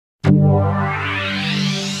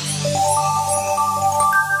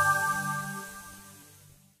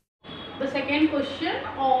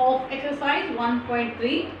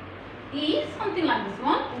1.3 is something like this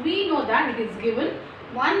one. We know that it is given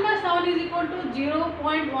 1 by 7 is equal to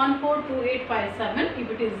 0.142857. If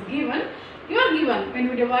it is given, you are given, when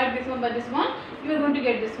we divide this one by this one, you are going to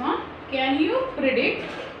get this one. Can you predict,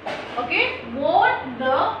 okay, what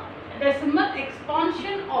the decimal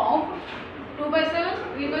expansion of 2 by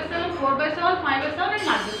 7, 3 by 7, 4 by 7, 5 by 7 and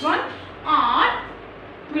like this one, or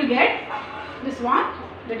will get this one,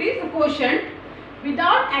 that is the quotient,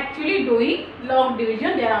 without actually doing log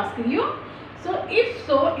division they are asking you. So if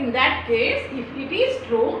so, in that case, if it is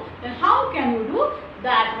true, then how can you do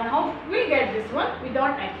that one? How we get this one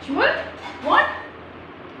without actual what?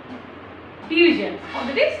 Division, or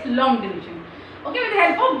that is long division. Okay, with the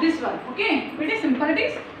help of this one. Okay, very simple it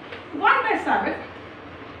is. 1 by 7.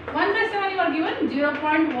 1 by 7 you are given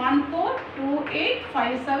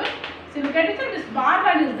 0.142857. So look at it, so this bar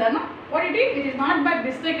line is there, no? What it is? It is not by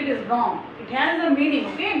mistake, it is wrong. It has a meaning,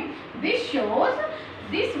 okay? This shows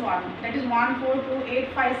this one, that is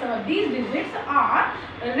 142857. These digits are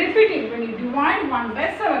repeating when you divide 1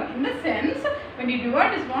 by 7. In the sense, when you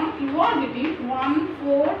divide this one, you are getting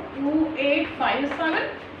 142857.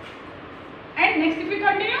 And next, if you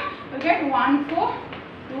continue, you get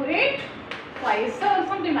 142857,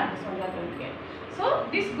 something like this one you are going to get. So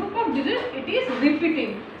this group of digits, it is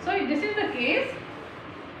repeating. So if this is the case,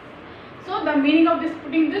 so the meaning of this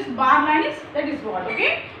putting this bar line is, that is what,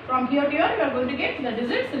 okay? From here to here you are going to get the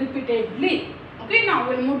digits repeatedly. Okay, now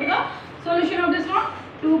we will move to the solution of this one.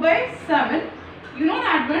 2 by 7. You know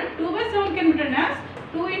that one, 2 by 7 can be written as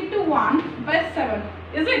 2 into 1 by 7.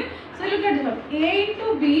 Is it? So look at this one. A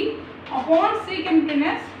into B upon C can be written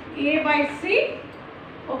as A by C.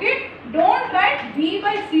 Okay, don't write B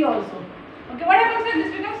by C also. Okay, what happens is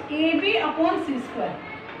this becomes AB upon C square.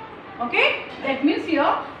 Okay, that means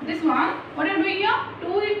here this one, what are you doing here?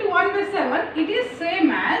 2 into 1 by 7, it is same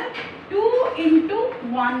as 2 into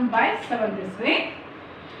 1 by 7 this way.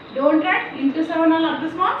 Don't write into 7 all of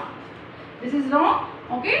this one. This is wrong.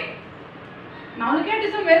 Okay, now look at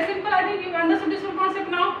this one, very simple. I think you understood this one concept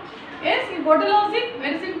now. Yes, you got the logic,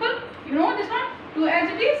 very simple. You know this one, 2 as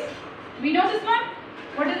it is. We know this one.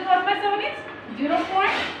 What is 1 by 7 is?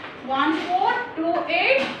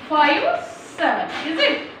 0.142857. Is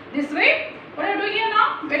it? This way, what are you doing here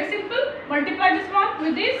now? Very simple. Multiply this one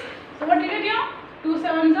with this. So what do you get here? 2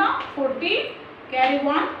 7s are 14. Carry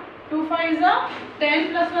 1. 2 5s are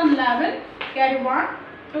 10 plus 1 11. Carry 1.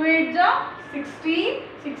 2 8s are 16.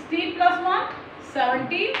 16 plus 1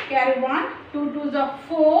 17. Carry 1. 2 2s are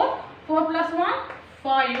 4. 4 plus 1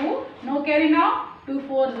 5. No carry now. 2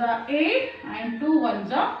 4s are 8 and 2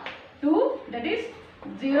 1s are 2. That is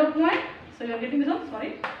 0. So you are getting this one.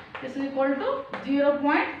 Sorry. This is equal to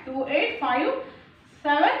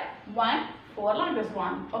 0.285714 like this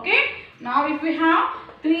one. Okay. Now if we have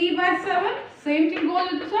 3 by 7, same thing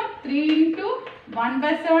goes with this one. 3 into 1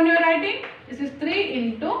 by 7 you are writing. This is 3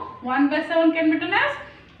 into 1 by 7 can be written as,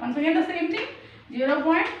 once again the same thing,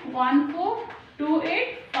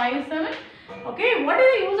 0.142857. Okay. What is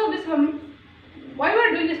the use of this one? Why we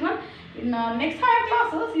are doing this one? In next higher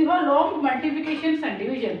classes, you have long multiplications and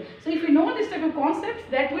division. So if you know this type of concepts,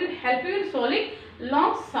 that will help you in solving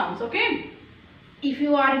long sums. Okay. If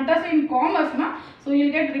you are interested in commerce, so you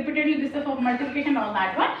will get repeatedly this type of multiplication or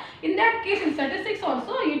that one. In that case, in statistics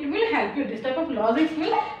also, it will help you. This type of logics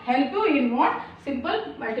will help you in what?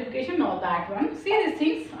 Simple multiplication or that one. See these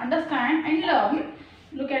things, understand and learn.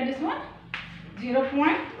 Look at this one.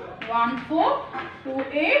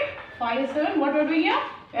 0.142857. What we are doing here?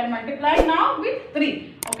 We are multiplying now with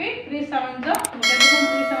 3. Okay, 3 7s are, look at this one,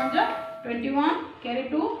 3 7s are 21, carry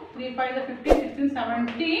 2, 3 5s are 15, 16,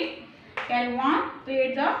 17, carry 1,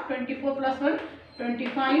 3 8s are 24 plus 1,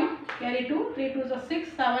 25, carry 2, 3 2s are 6,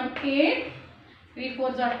 7, 8, 3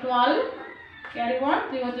 4s are 12, carry 1,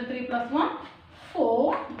 3 1s are 3 plus 1,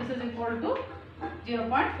 4, this is equal to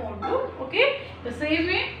 0.42. Okay, the same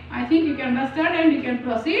way I think you can understand and you can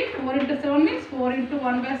proceed. 4 into 7 means 4 into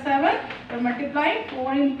 1 by 7. We are multiplying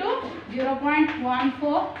 4 into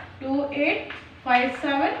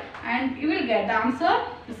 0.142857 and you will get the answer.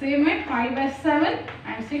 The same way 5 by 7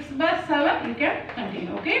 and 6 by 7 you can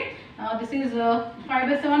continue. Okay, this is 5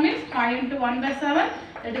 by 7 means 5 into 1 by 7,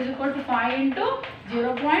 that is equal to 5 into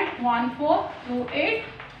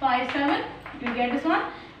 0.142857. You will get this one.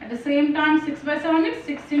 At the same time 6 by 7 is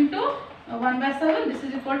 6 into 1 by 7. This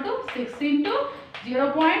is equal to 6 into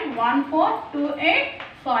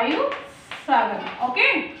 0.142857.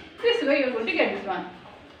 Okay. This way you are going to get this one.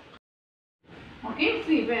 Okay.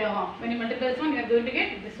 See, when you multiply this one, you are going to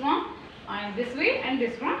get this one and this way and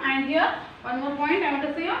this one. And here one more point I want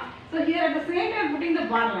to say here. So here at the same time putting the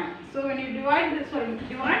bar line. So when you divide this,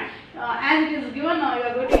 divide as it is given, you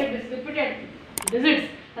are going to get this repeated digits.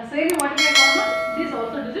 The same what we have got now, this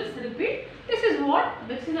also digits repeat. This is the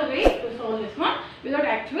way to solve this one without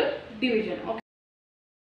actual division. Okay.